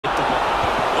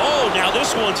Oh, now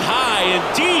this one's high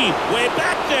and deep, way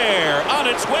back there, on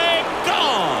its way,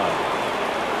 gone.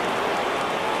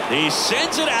 He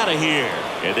sends it out of here,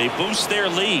 and they boost their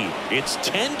lead. It's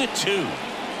 10-2.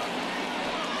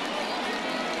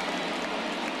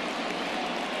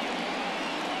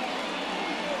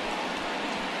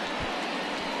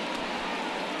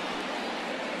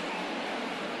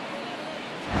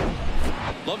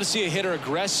 Love to see a hitter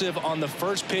aggressive on the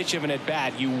first pitch of an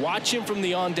at-bat. You watch him from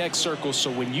the on-deck circle,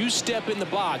 so when you step in the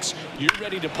box, you're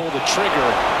ready to pull the trigger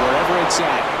wherever it's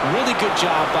at. Really good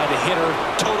job by the hitter.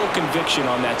 Total conviction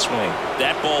on that swing.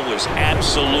 That ball was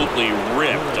absolutely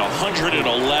ripped.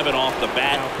 111 off the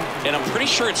bat, and I'm pretty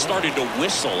sure it started to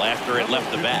whistle after it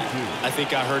left the bat. I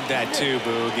think I heard that too,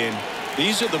 Boog. And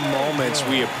these are the moments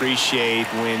we appreciate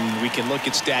when we can look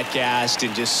at StatCast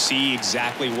and just see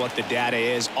exactly what the data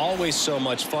is. Always so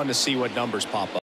much fun to see what numbers pop up.